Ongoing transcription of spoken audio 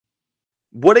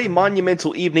What a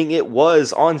monumental evening it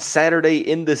was on Saturday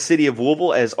in the city of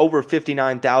Louisville as over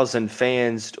 59,000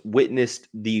 fans witnessed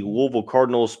the Louisville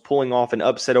Cardinals pulling off an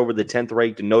upset over the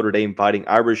 10th-ranked Notre Dame Fighting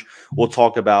Irish. We'll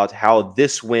talk about how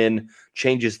this win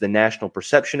changes the national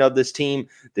perception of this team,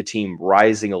 the team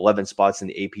rising 11 spots in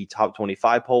the AP Top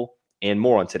 25 poll, and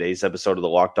more on today's episode of the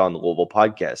Locked On Louisville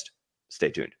podcast.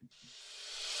 Stay tuned.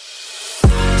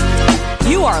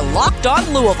 You are Locked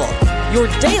On Louisville, your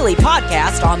daily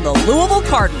podcast on the Louisville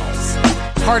Cardinals.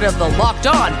 Part of the Locked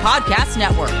On Podcast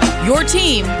Network, your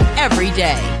team every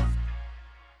day.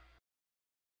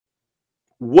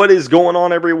 What is going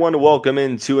on, everyone? Welcome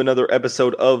into another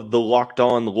episode of the Locked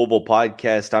On Louisville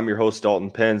podcast. I'm your host,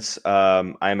 Dalton Pence.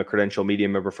 I am a credential media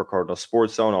member for Cardinal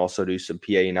Sports Zone. I also do some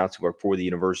PA announcing work for the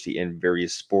university in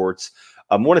various sports.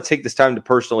 I want to take this time to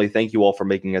personally thank you all for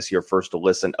making us your first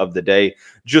listen of the day.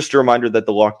 Just a reminder that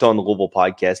the Locked On Louisville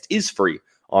podcast is free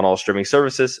on all streaming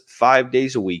services, 5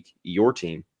 days a week, your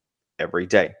team every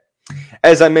day.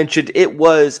 As I mentioned, it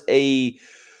was a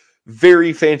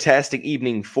very fantastic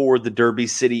evening for the Derby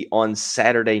City on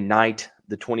Saturday night.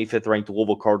 The 25th ranked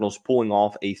Louisville Cardinals pulling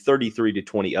off a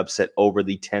 33-20 upset over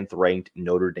the 10th ranked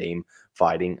Notre Dame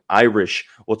Fighting Irish.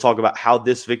 We'll talk about how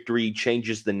this victory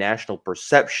changes the national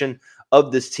perception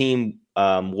of this team.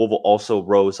 Louisville also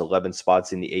rose 11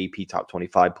 spots in the AP Top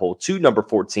 25 poll to number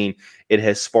 14. It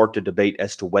has sparked a debate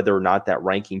as to whether or not that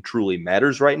ranking truly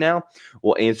matters right now.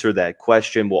 We'll answer that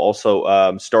question. We'll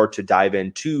also start to dive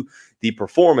into the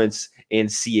performance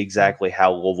and see exactly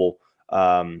how Louisville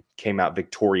came out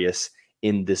victorious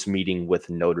in this meeting with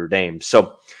Notre Dame.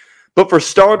 But for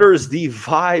starters, the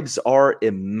vibes are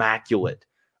immaculate.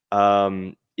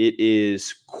 It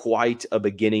is quite a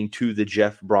beginning to the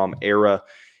Jeff Brom era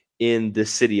in the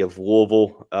city of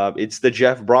Louisville. It's the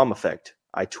Jeff Brom effect.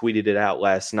 I tweeted it out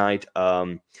last night.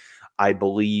 I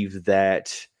believe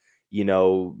that,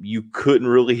 you couldn't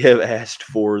really have asked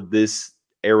for this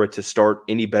era to start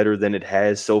any better than it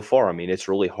has so far. I mean, it's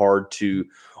really hard to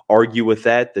argue with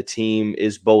that. The team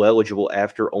is bowl eligible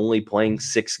after only playing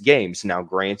 6 games. Now,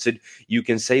 granted, you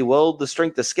can say, well, the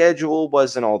strength of schedule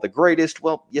wasn't all the greatest.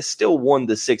 Well, you still won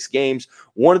the 6 games.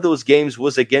 One of those games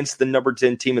was against the number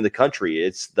 10 team in the country.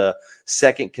 It's the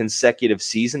second consecutive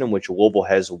season in which Louisville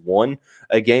has won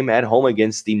a game at home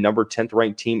against the number 10th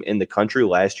ranked team in the country.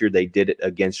 Last year, they did it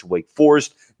against Wake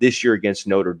Forest. This year against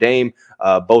Notre Dame.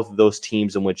 Both of those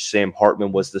teams in which Sam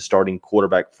Hartman was the starting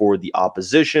quarterback for the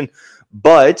opposition.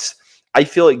 But I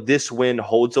feel like this win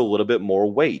holds a little bit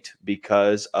more weight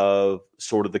because of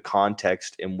sort of the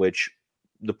context in which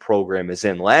the program is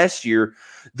in. Last year,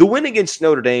 the win against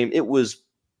Notre Dame, it was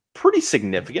pretty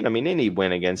significant. I mean, any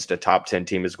win against a top 10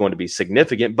 team is going to be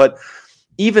significant. But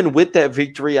even with that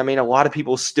victory, I mean, a lot of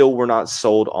people still were not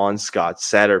sold on Scott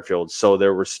Satterfield. So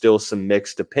there were still some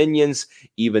mixed opinions,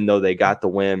 even though they got the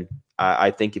win.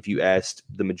 I think if you asked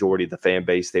the majority of the fan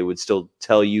base, they would still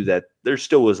tell you that there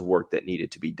still was work that needed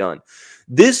to be done.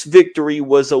 This victory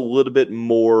was a little bit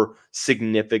more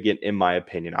significant, in my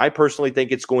opinion. I personally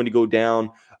think it's going to go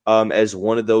down as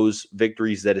one of those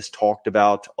victories that is talked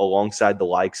about alongside the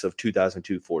likes of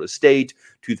 2002 Florida State,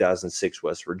 2006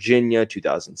 West Virginia,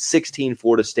 2016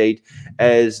 Florida State,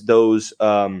 as those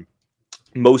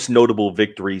most notable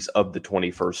victories of the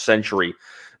 21st century,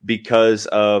 because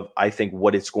of, I think,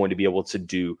 what it's going to be able to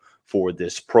do for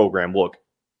this program. Look,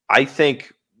 I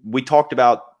think we talked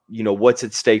about, what's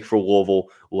at stake for Louisville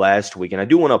last week. And I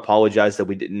do want to apologize that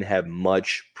we didn't have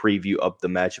much preview up the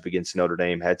matchup against Notre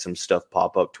Dame. Had some stuff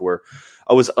pop up to where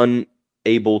I was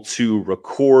unable to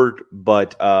record,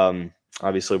 but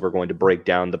obviously we're going to break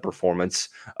down the performance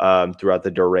throughout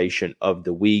the duration of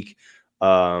the week.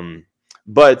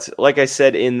 But like I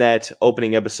said in that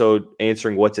opening episode,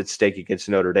 answering what's at stake against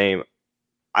Notre Dame,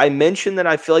 I mentioned that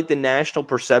I feel like the national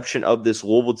perception of this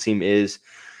Louisville team is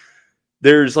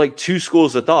there's like 2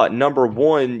 schools of thought. Number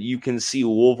one, you can see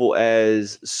Louisville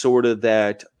as sort of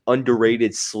that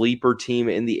underrated sleeper team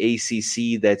in the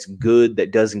ACC that's good,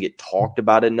 that doesn't get talked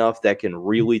about enough, that can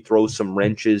really throw some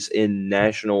wrenches in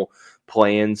national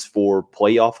plans for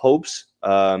playoff hopes,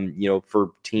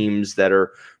 for teams that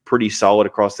are pretty solid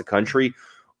across the country.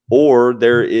 Or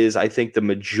there is, I think, the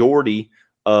majority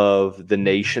of the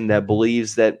nation that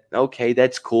believes that, okay,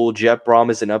 that's cool. Jeff Brom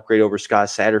is an upgrade over Scott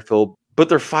Satterfield, but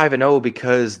they're 5-0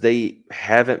 because they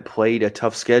haven't played a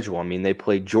tough schedule. I mean, they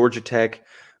played Georgia Tech,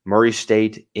 Murray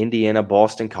State, Indiana,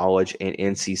 Boston College, and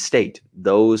NC State.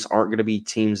 Those aren't going to be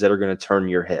teams that are going to turn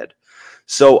your head.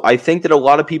 So I think that a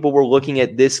lot of people were looking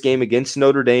at this game against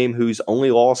Notre Dame, whose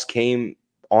only loss came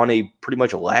on a pretty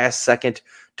much last-second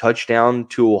touchdown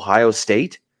to Ohio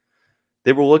State.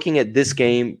 They were looking at this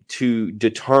game to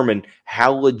determine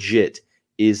how legit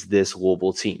is this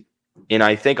Louisville team? And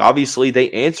I think obviously they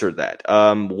answered that.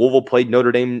 Louisville played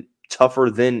Notre Dame tougher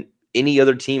than any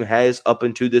other team has up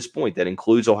until this point. That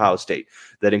includes Ohio State,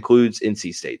 that includes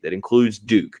NC State, that includes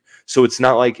Duke. So it's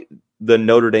not like this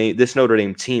Notre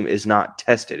Dame team is not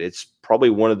tested. It's probably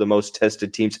one of the most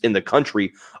tested teams in the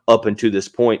country up until this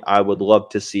point. I would love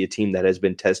to see a team that has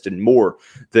been tested more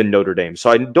than Notre Dame.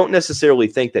 So I don't necessarily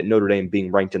think that Notre Dame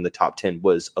being ranked in the top 10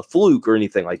 was a fluke or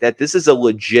anything like that. This is a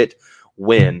legit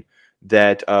win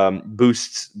that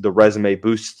boosts the resume,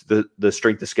 boosts the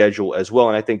strength of schedule as well.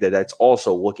 And I think that that's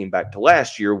also, looking back to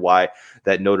last year, why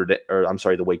that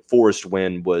the Wake Forest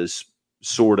win was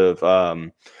sort of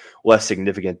less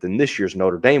significant than this year's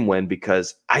Notre Dame win,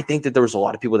 because I think that there was a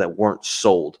lot of people that weren't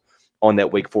sold on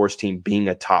that Wake Forest team being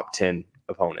a top 10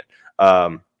 opponent.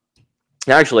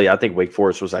 Actually, I think Wake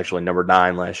Forest was actually number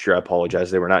 9 last year. I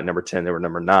apologize. They were not number 10. They were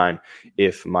number 9,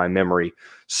 if my memory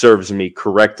serves me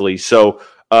correctly. So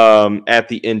at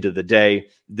the end of the day,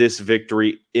 this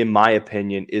victory, in my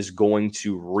opinion, is going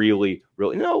to really,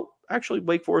 actually,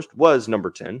 Wake Forest was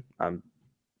number 10. I'm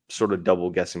sort of double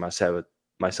guessing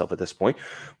myself at this point.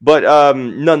 But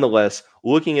nonetheless,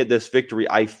 looking at this victory,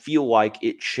 I feel like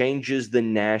it changes the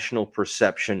national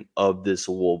perception of this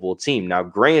Louisville team. Now,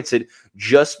 granted,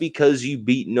 just because you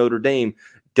beat Notre Dame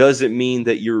doesn't mean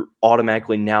that you're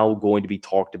automatically now going to be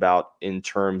talked about in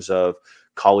terms of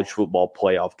college football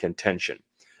playoff contention.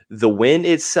 The win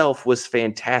itself was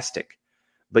fantastic,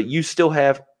 but you still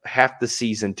have half the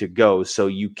season to go, so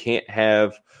you can't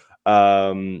have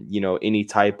any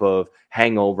type of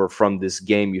hangover from this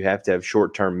game. You have to have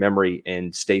short-term memory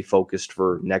and stay focused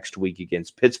for next week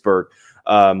against Pittsburgh.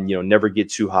 Never get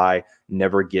too high,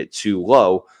 never get too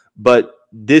low. But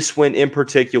this win in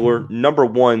particular, number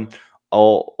one,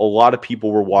 a lot of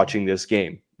people were watching this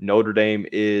game. Notre Dame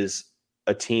is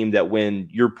a team that when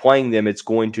you're playing them, it's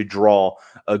going to draw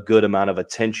a good amount of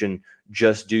attention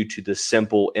just due to the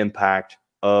simple impact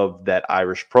of that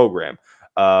Irish program.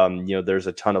 There's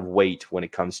a ton of weight when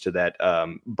it comes to that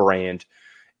brand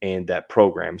and that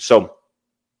program. So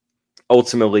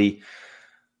ultimately,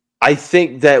 I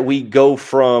think that we go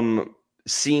from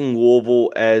seeing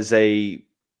Louisville as a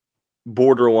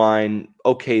borderline,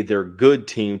 okay, they're a good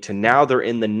team, to now they're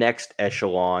in the next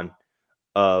echelon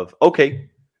of, okay,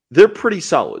 they're pretty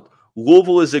solid.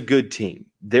 Louisville is a good team.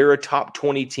 They're a top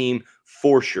 20 team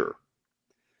for sure.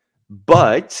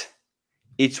 But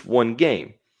it's one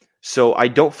game. So I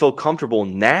don't feel comfortable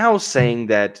now saying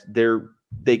that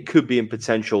they could be in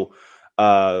potential.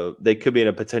 They could be in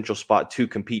a potential spot to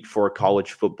compete for a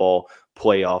college football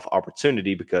playoff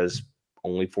opportunity, because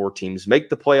only 4 teams make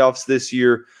the playoffs this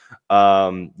year.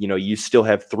 You still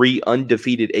have 3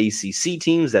 undefeated ACC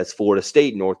teams. That's Florida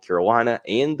State, North Carolina,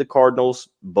 and the Cardinals.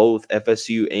 Both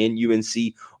FSU and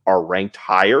UNC are ranked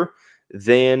higher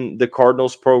than the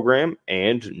Cardinals program,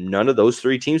 and none of those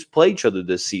 3 teams play each other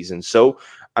this season. So,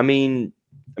 I mean,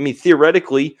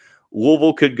 theoretically,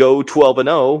 Louisville could go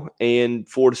 12-0, and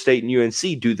Florida State and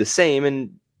UNC do the same,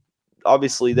 and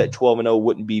obviously that 12-0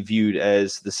 wouldn't be viewed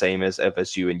as the same as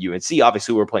FSU and UNC.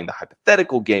 Obviously, we're playing the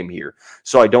hypothetical game here,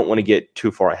 so I don't want to get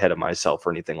too far ahead of myself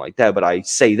or anything like that. But I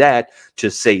say that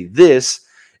to say this,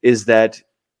 is that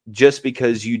just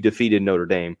because you defeated Notre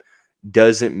Dame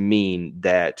doesn't mean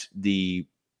that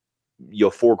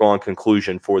your foregone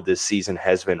conclusion for this season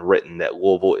has been written, that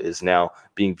Louisville is now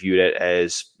being viewed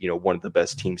as, one of the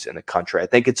best teams in the country. I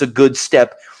think it's a good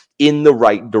step in the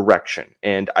right direction.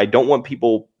 And I don't want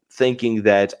people thinking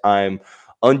that I'm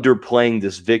underplaying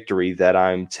this victory, that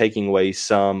I'm taking away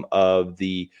some of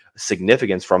the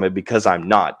significance from it, because I'm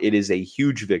not. It is a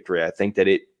huge victory. I think that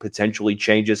it potentially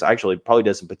changes. Actually, it probably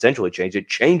doesn't potentially change. It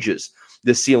changes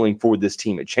the ceiling for this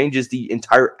team. It changes the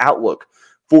entire outlook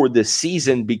for this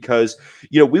season, because,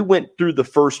 we went through the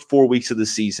first 4 weeks of the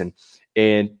season,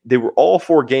 and they were all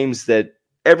 4 games that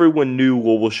everyone knew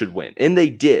Louisville should win, and they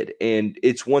did. And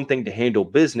it's one thing to handle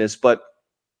business, but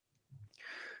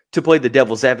to play the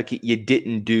devil's advocate, you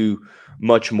didn't do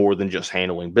much more than just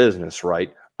handling business,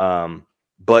 right?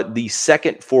 But the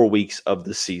second 4 weeks of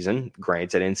the season,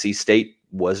 granted, NC State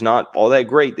was not all that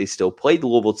great. They still played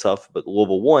Louisville tough, but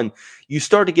Louisville won. You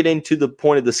start to get into the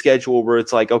point of the schedule where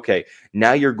it's like, okay,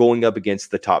 now you're going up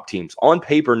against the top teams. On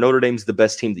paper, Notre Dame's the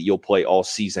best team that you'll play all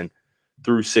season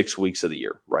through 6 weeks of the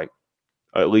year, right?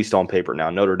 At least on paper. Now,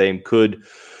 Notre Dame could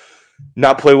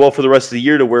not play well for the rest of the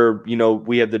year, to where,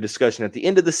 we have the discussion at the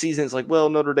end of the season. It's like, well,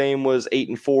 Notre Dame was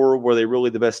 8-4. Were they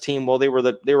really the best team? Well, they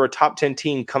were a top 10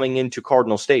 team coming into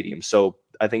Cardinal Stadium. So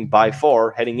I think by far,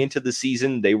 heading into the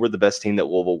season, they were the best team that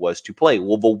Louisville was to play.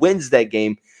 Louisville wins that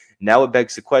game. Now it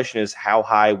begs the question is, how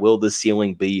high will the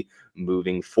ceiling be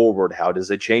moving forward? How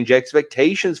does it change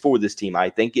expectations for this team? I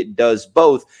think it does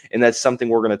both, and that's something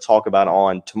we're going to talk about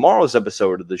on tomorrow's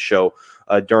episode of the show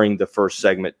during the first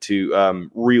segment to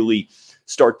really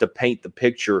start to paint the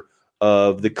picture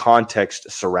of the context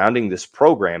surrounding this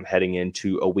program heading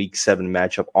into a Week 7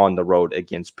 matchup on the road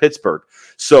against Pittsburgh.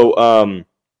 So,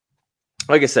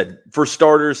 like I said, for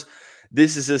starters,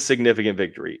 this is a significant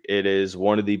victory. It is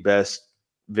one of the best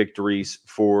victories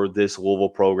for this Louisville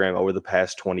program over the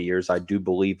past 20 years. I do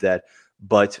believe that.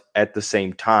 But at the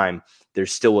same time, there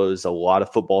still is a lot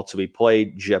of football to be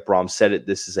played. Jeff Brom said it.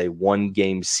 This is a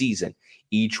one-game season.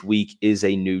 Each week is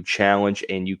a new challenge,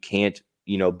 and you can't,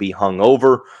 be hung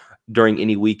over during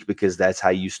any week, because that's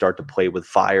how you start to play with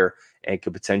fire and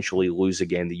could potentially lose a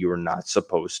game that you are not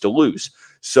supposed to lose.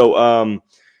 So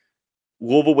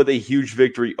Louisville with a huge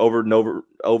victory over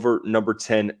number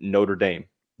 10 Notre Dame.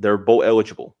 They're bowl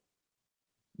eligible,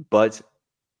 but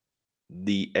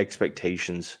the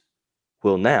expectations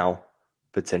will now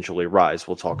potentially rise.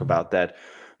 We'll talk about that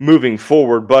moving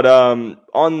forward. But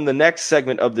on the next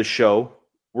segment of the show,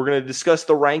 we're going to discuss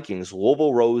the rankings.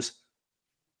 Louisville rose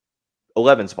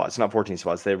 11 spots, not 14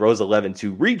 spots. They rose 11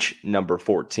 to reach number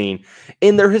 14.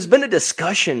 And there has been a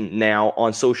discussion now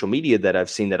on social media that I've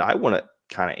seen that I want to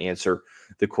kind of answer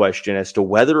the question as to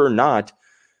whether or not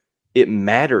it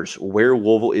matters where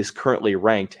Louisville is currently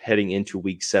ranked heading into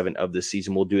Week 7 of the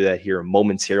season. We'll do that here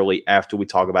momentarily after we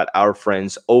talk about our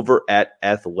friends over at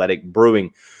Athletic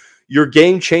Brewing. Your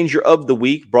game changer of the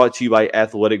week, brought to you by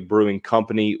Athletic Brewing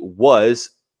Company,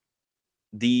 was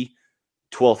the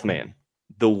 12th man.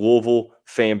 The Louisville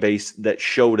fan base that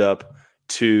showed up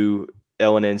to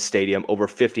L&N Stadium, over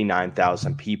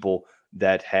 59,000 people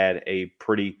that had a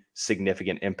pretty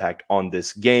significant impact on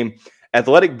this game.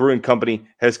 Athletic Brewing Company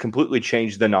has completely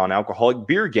changed the non-alcoholic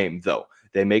beer game, though.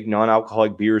 They make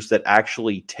non-alcoholic beers that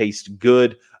actually taste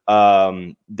good.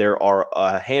 There are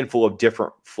a handful of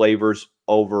different flavors,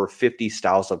 over 50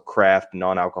 styles of craft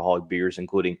non-alcoholic beers,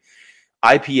 including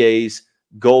IPAs,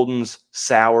 Goldens,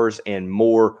 sours, and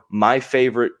more. My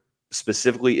favorite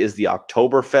specifically is the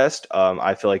Oktoberfest.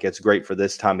 I feel like it's great for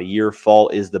this time of year. Fall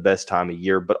is the best time of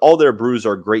year, but all their brews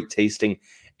are great tasting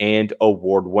and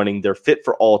award-winning. They're fit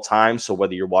for all time, so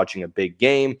whether you're watching a big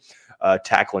game,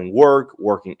 tackling work,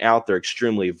 working out, they're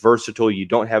extremely versatile. You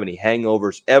don't have any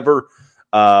hangovers ever.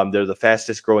 They're the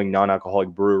fastest-growing non-alcoholic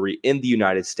brewery in the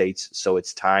United States, so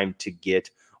it's time to get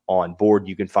on board.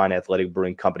 You can find Athletic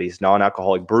Brewing Company's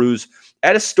non-alcoholic brews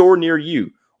at a store near you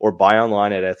or buy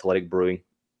online at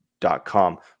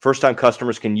athleticbrewing.com. First-time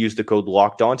customers can use the code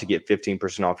LOCKEDON to get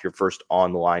 15% off your first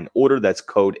online order. That's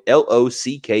code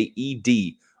LOCKEDON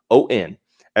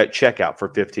at checkout for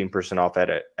 15% off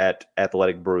at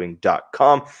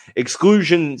athleticbrewing.com.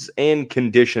 Exclusions and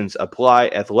conditions apply.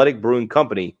 Athletic Brewing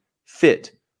Company,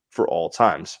 fit for all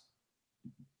times.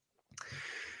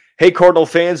 Hey, Cardinal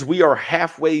fans, we are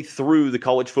halfway through the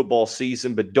college football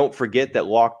season, but don't forget that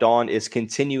Locked On is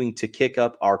continuing to kick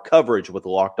up our coverage with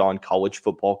Locked On College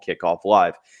Football Kickoff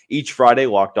Live. Each Friday,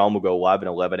 Locked On will go live at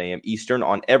 11 a.m. Eastern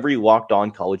on every Locked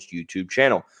On College YouTube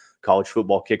channel. College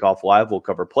Football Kickoff Live will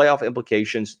cover playoff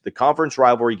implications, the conference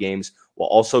rivalry games, while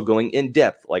also going in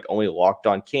depth like only Locked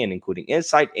On can, including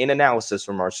insight and analysis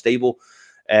from our stable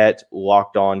at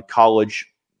Locked On College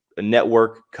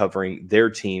Network covering their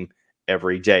team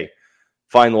every day.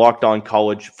 Find Locked On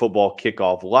College Football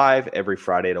Kickoff Live every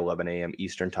Friday at 11 a.m.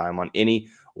 Eastern Time on any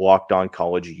Locked On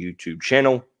College YouTube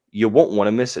channel. You won't want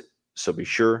to miss it, so be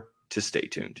sure to stay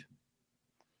tuned.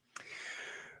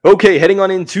 Okay, heading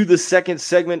on into the second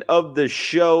segment of the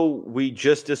show, we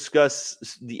just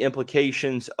discussed the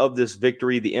implications of this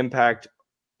victory, the impact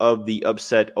of the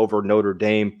upset over Notre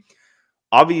Dame.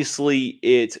 Obviously,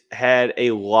 it had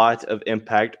a lot of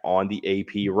impact on the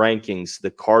AP rankings. The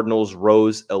Cardinals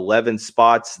rose 11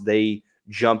 spots. They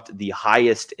jumped the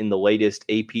highest in the latest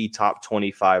AP Top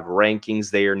 25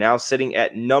 rankings. They are now sitting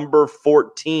at number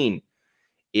 14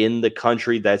 in the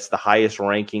country. That's the highest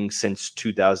ranking since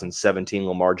 2017,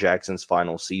 Lamar Jackson's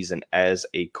final season as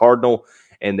a Cardinal,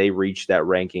 and they reached that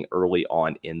ranking early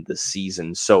on in the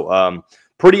season. So,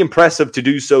 pretty impressive to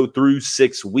do so through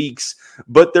 6 weeks,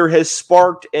 but there has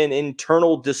sparked an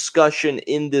internal discussion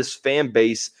in this fan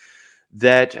base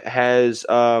that has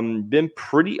been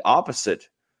pretty opposite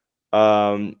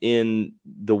in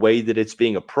the way that it's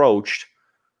being approached.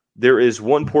 There is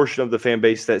one portion of the fan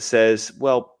base that says,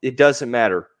 well, it doesn't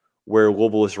matter where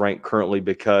Louisville is ranked currently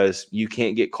because you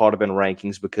can't get caught up in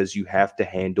rankings because you have to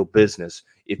handle business.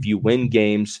 If you win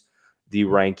games, the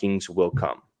rankings will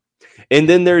come. And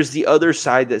then there's the other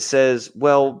side that says,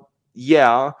 well,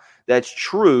 yeah, that's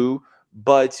true,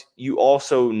 but you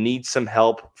also need some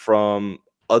help from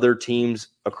other teams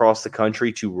across the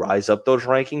country to rise up those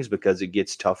rankings because it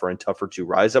gets tougher and tougher to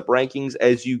rise up rankings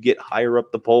as you get higher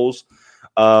up the polls.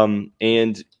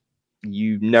 And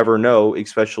you never know,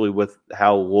 especially with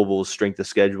how Louisville's strength of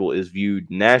schedule is viewed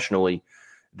nationally,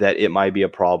 that it might be a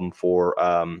problem for,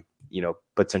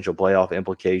 potential playoff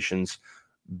implications,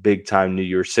 big-time New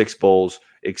Year's Six bowls,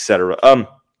 etc.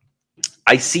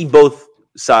 I see both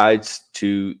sides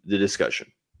to the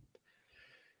discussion.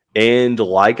 And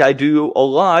like I do a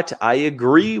lot, I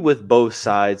agree with both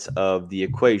sides of the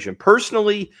equation.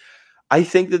 Personally, I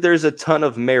think that there's a ton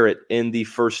of merit in the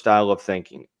first style of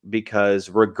thinking because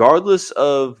regardless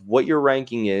of what your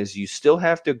ranking is, you still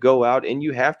have to go out and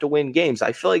you have to win games.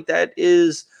 I feel like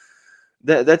that's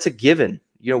a given.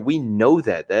 We know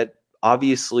that. That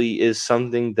obviously is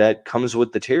something that comes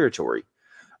with the territory.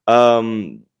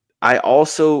 I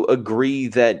also agree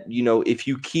that, if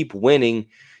you keep winning,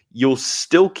 you'll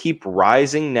still keep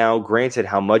rising. Now, granted,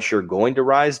 how much you're going to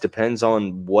rise depends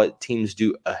on what teams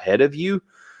do ahead of you.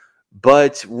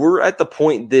 But we're at the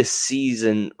point this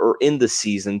season or in the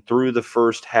season through the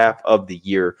first half of the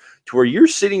year to where you're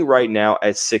sitting right now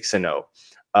at 6-0.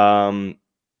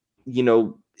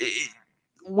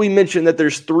 We mentioned that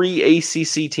there's 3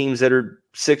 ACC teams that are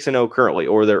 6-0 currently,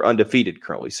 or they're undefeated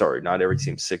currently. Sorry, not every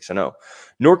team's 6-0.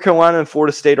 North Carolina and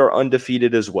Florida State are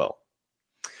undefeated as well.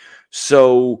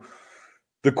 So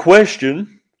the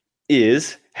question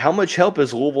is, how much help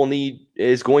is Louisville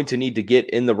is going to need to get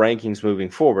in the rankings moving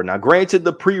forward? Now, granted,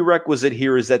 the prerequisite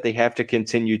here is that they have to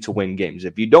continue to win games.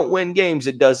 If you don't win games,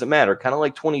 it doesn't matter. Kind of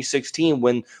like 2016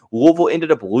 when Louisville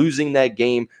ended up losing that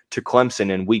game to Clemson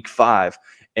in Week 5.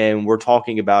 And we're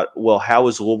talking about, well, how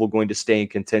is Louisville going to stay in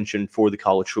contention for the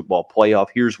college football playoff?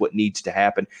 Here's what needs to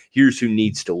happen. Here's who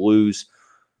needs to lose.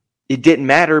 It didn't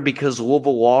matter because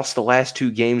Louisville lost the last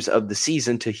 2 games of the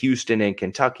season to Houston and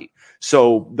Kentucky.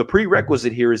 So the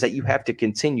prerequisite here is that you have to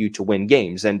continue to win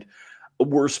games. And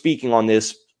we're speaking on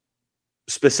this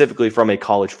specifically from a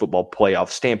college football playoff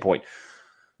standpoint.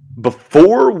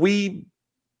 Before we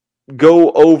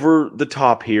go over the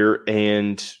top here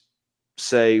and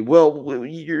say, well,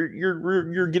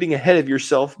 you're getting ahead of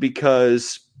yourself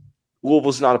because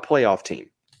Louisville's not a playoff team.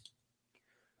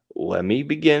 Let me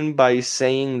begin by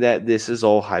saying that this is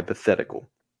all hypothetical.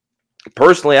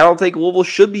 Personally, I don't think Louisville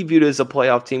should be viewed as a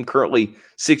playoff team currently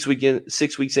 6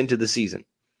 weeks into the season.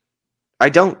 I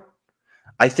don't.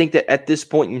 I think that at this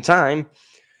point in time,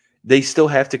 they still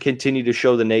have to continue to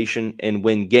show the nation and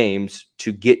win games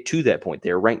to get to that point.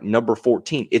 They're ranked number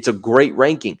 14. It's a great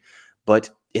ranking, but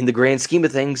in the grand scheme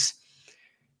of things,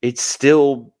 it's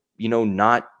still,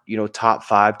 not top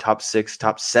 5, top 6,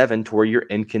 top 7 to where you're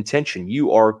in contention.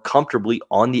 You are comfortably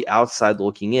on the outside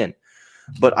looking in.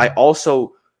 But I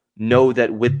also know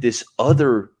that with this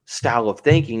other style of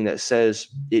thinking that says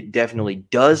it definitely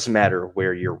does matter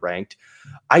where you're ranked,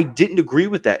 I didn't agree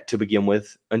with that to begin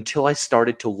with until I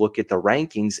started to look at the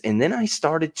rankings. And then I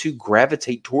started to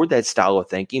gravitate toward that style of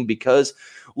thinking because,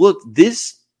 look,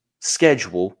 this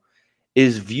schedule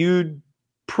is viewed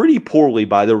pretty poorly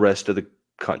by the rest of the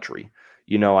country.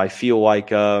 I feel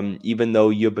like even though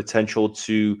you have potential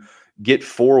to get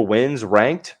 4 wins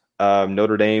ranked,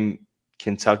 Notre Dame,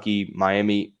 Kentucky,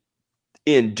 Miami,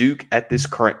 and Duke at this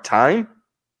current time,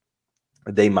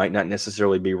 they might not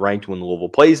necessarily be ranked when Louisville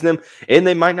plays them, and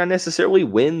they might not necessarily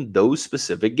win those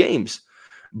specific games.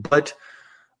 But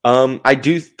I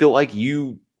do feel like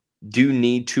you do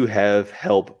need to have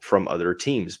help from other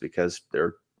teams because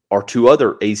there are 2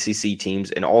 other ACC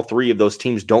teams, and all 3 of those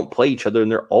teams don't play each other,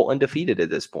 and they're all undefeated at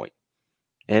this point.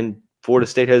 And Florida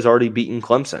State has already beaten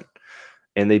Clemson,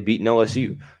 and they've beaten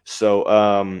LSU. So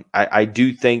I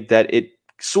do think that it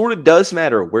sort of does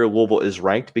matter where Louisville is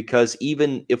ranked because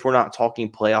even if we're not talking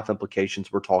playoff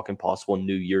implications, we're talking possible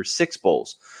New Year's Six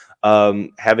bowls.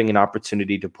 Having an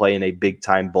opportunity to play in a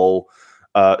big-time bowl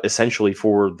essentially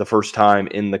for the first time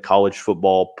in the college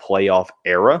football playoff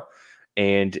era,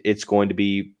 and it's going to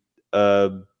be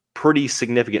a pretty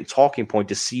significant talking point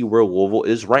to see where Louisville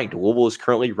is ranked. Louisville is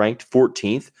currently ranked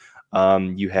 14th.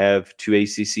 You have 2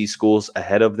 ACC schools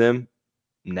ahead of them,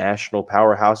 national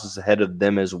powerhouses ahead of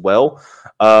them as well.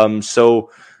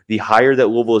 So the higher that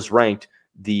Louisville is ranked,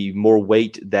 the more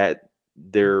weight that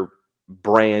their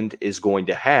brand is going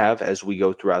to have as we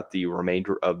go throughout the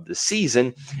remainder of the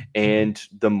season, and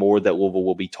the more that Louisville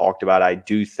will be talked about. I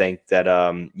do think that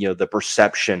the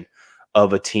perception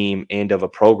of a team and of a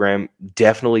program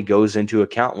definitely goes into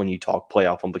account when you talk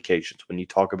playoff implications, when you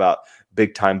talk about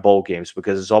big-time bowl games,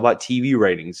 because it's all about TV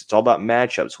ratings. It's all about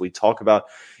matchups. We talk about,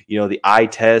 the eye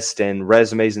test and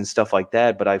resumes and stuff like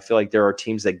that, but I feel like there are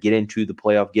teams that get into the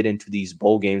playoff, get into these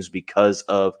bowl games because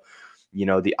of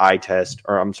the eye test,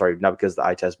 or I'm sorry, not because of the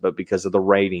eye test, but because of the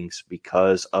ratings,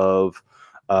 because of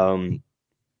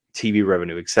TV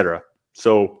revenue, etc.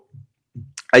 So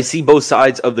I see both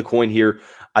sides of the coin here.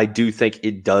 I do think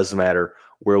it does matter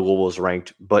where Louisville is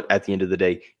ranked, but at the end of the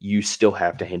day, you still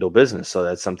have to handle business. So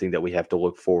that's something that we have to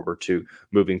look forward to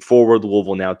moving forward.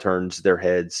 Louisville now turns their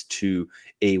heads to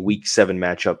a Week 7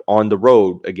 matchup on the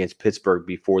road against Pittsburgh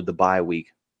before the bye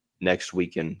week next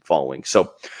weekend following.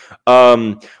 So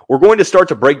we're going to start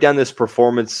to break down this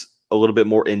performance a little bit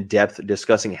more in depth,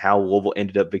 discussing how Louisville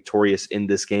ended up victorious in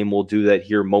this game. We'll do that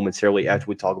here momentarily after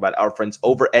we talk about our friends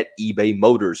over at eBay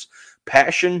Motors.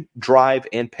 Passion, drive,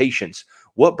 and patience.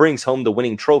 What brings home the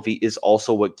winning trophy is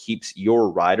also what keeps your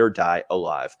ride or die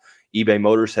alive. eBay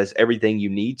Motors has everything you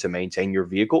need to maintain your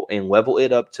vehicle and level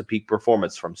it up to peak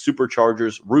performance, from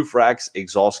superchargers, roof racks,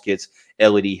 exhaust kits,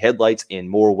 LED headlights, and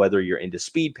more. Whether you're into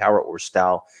speed, power, or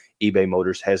style, eBay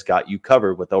Motors has got you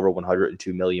covered. With over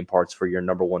 102 million parts for your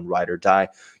number one ride or die,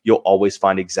 you'll always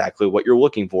find exactly what you're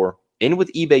looking for. And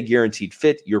with eBay Guaranteed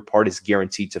Fit, your part is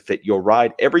guaranteed to fit your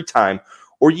ride every time,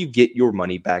 or you get your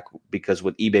money back, because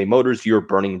with eBay Motors, you're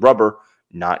burning rubber,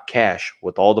 not cash.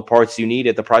 With all the parts you need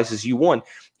at the prices you want,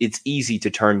 it's easy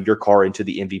to turn your car into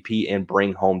the MVP and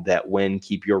bring home that win.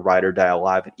 Keep your ride or die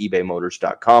alive at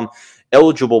ebaymotors.com.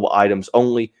 Eligible items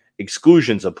only.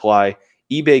 Exclusions apply.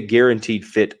 eBay Guaranteed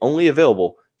Fit only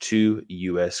available to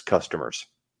U.S. customers.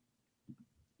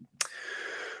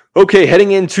 Okay,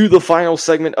 heading into the final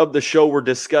segment of the show, we're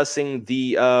discussing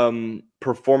the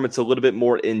performance a little bit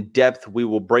more in depth. We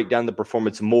will break down the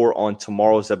performance more on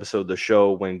tomorrow's episode of the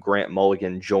show when Grant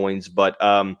Mulligan joins. But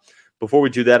before we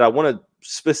do that, I want to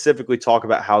specifically talk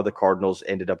about how the Cardinals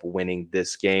ended up winning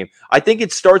this game. I think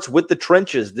it starts with the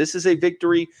trenches. This is a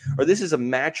victory, or this is a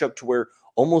matchup to where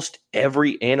almost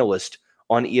every analyst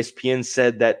on ESPN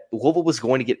said that Louisville was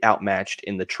going to get outmatched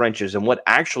in the trenches. And what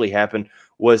actually happened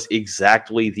was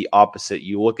exactly the opposite.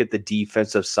 You look at the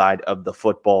defensive side of the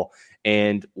football,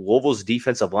 and Louisville's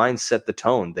defensive line set the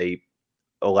tone. They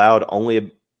allowed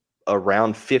only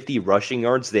around 50 rushing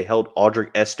yards. They held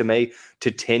Audric Estime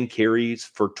to 10 carries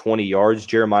for 20 yards.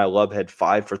 Jeremiah Love had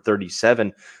 5 for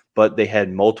 37, but they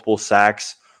had multiple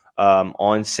sacks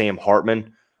on Sam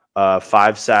Hartman,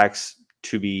 5 sacks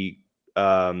to be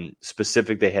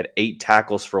specific. They had 8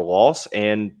 tackles for loss,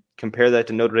 and compare that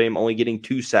to Notre Dame only getting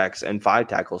 2 sacks and 5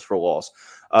 tackles for loss.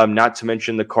 Not to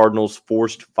mention the Cardinals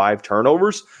forced 5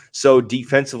 turnovers. So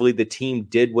defensively, the team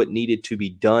did what needed to be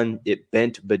done. It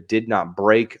bent but did not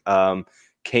break.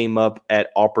 Came up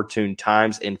at opportune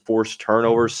times and forced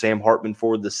turnovers. Sam Hartman,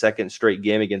 for the second straight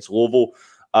game against Louisville,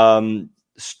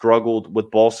 struggled with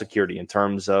ball security in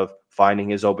terms of finding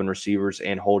his open receivers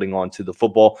and holding on to the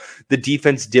football. The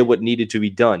defense did what needed to be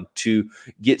done to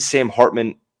get Sam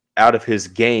Hartman out of his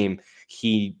game.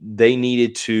 They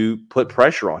needed to put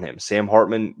pressure on him. Sam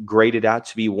Hartman graded out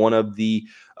to be one of the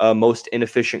most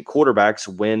inefficient quarterbacks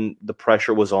when the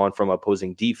pressure was on from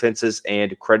opposing defenses,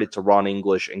 and credit to Ron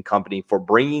English and company for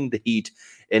bringing the heat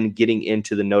and getting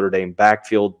into the Notre Dame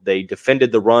backfield. They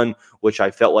defended the run, which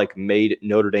I felt like made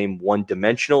Notre Dame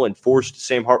one-dimensional and forced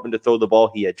Sam Hartman to throw the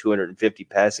ball. He had 250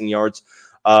 passing yards,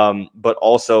 but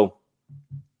also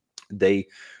they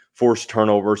forced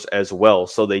turnovers as well.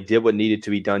 So they did what needed to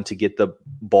be done to get the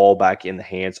ball back in the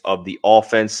hands of the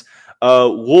offense.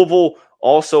 Louisville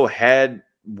also had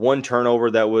 1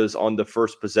 turnover that was on the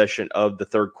first possession of the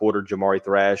third quarter. Jamari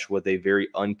Thrash with a very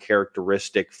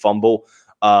uncharacteristic fumble.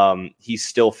 He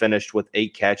still finished with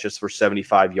 8 catches for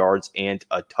 75 yards and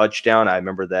a touchdown. I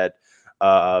remember that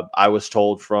I was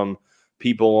told from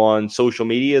people on social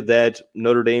media that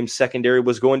Notre Dame's secondary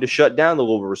was going to shut down the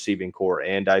Louisville receiving corps,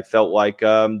 and I felt like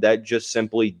that just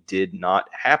simply did not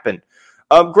happen.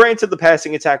 Granted, the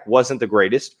passing attack wasn't the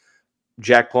greatest.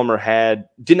 Jack Plummer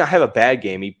did not have a bad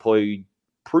game. He played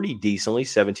pretty decently,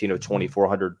 17 of 24,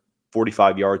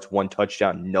 145 yards, 1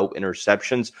 touchdown, no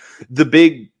interceptions. The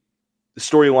big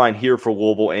storyline here for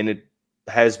Louisville, and it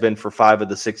has been for 5 of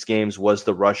the 6 games, was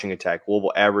the rushing attack.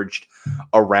 Louisville averaged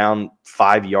around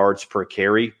 5 yards per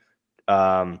carry.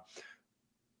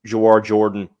 Jawar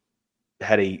Jordan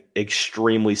had a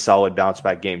extremely solid bounce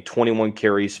back game. 21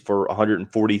 carries for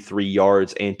 143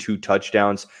 yards and 2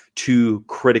 touchdowns, 2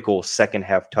 critical second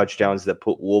half touchdowns that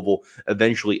put Louisville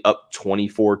eventually up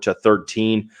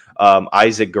 24-13.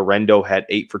 Isaac Garendo had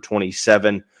 8 for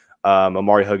 27.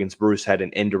 Amari Huggins-Bruce had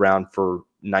an end around for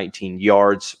 19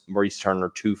 yards. Maurice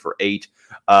Turner, 2 for 8.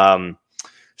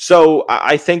 So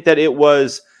I think that it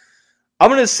was,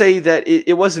 I'm going to say that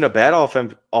it wasn't a bad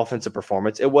offensive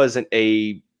performance. It wasn't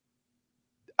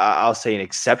I'll say, an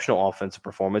exceptional offensive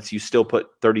performance. You still put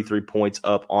 33 points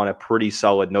up on a pretty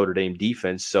solid Notre Dame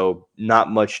defense, so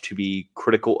not much to be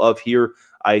critical of here.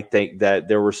 I think that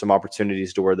there were some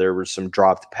opportunities to where there were some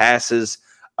dropped passes.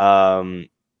 It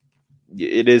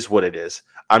is what it is.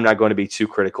 I'm not going to be too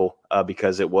critical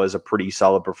because it was a pretty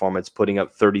solid performance. Putting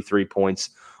up 33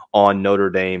 points on Notre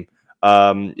Dame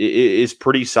it is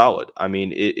pretty solid. I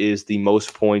mean, it is the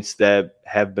most points that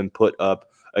have been put up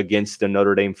against the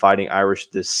Notre Dame Fighting Irish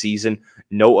this season.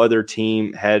 No other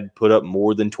team had put up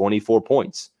more than 24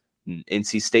 points.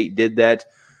 NC State did that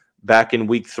back in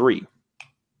week 3.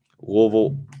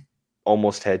 Louisville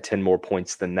almost had 10 more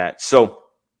points than that. So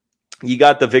you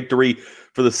got the victory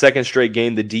for the second straight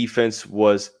game. The defense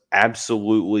was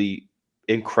absolutely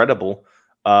incredible.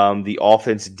 The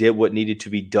offense did what needed to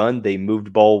be done. They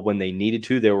moved ball when they needed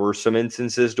to. There were some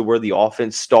instances to where the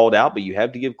offense stalled out, but you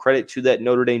have to give credit to that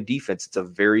Notre Dame defense. It's a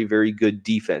very, very good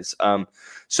defense.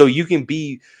 So you can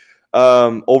be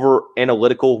over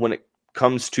analytical when it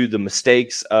comes to the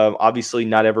mistakes. Obviously,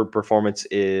 not every performance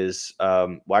is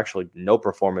no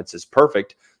performance is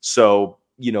perfect. So,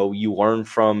 you learn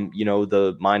from,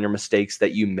 the minor mistakes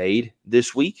that you made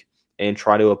this week and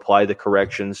try to apply the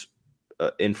corrections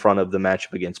in front of the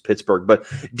matchup against Pittsburgh. But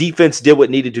defense did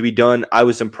what needed to be done. I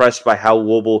was impressed by how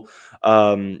Louisville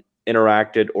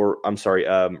reacted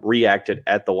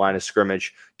at the line of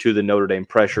scrimmage to the Notre Dame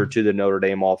pressure, to the Notre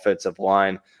Dame offensive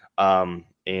line, and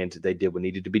they did what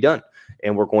needed to be done.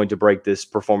 And we're going to break this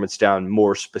performance down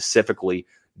more specifically,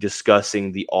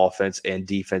 discussing the offense and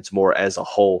defense more as a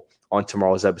whole on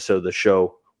tomorrow's episode of the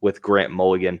show with Grant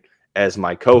Mulligan as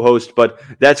my co-host. But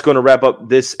that's going to wrap up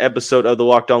this episode of the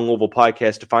Locked On Louisville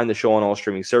podcast. To find the show on all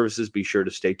streaming services, be sure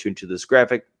to stay tuned to this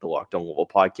graphic. The Locked On Louisville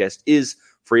podcast is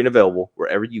free and available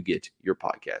wherever you get your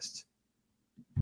podcasts.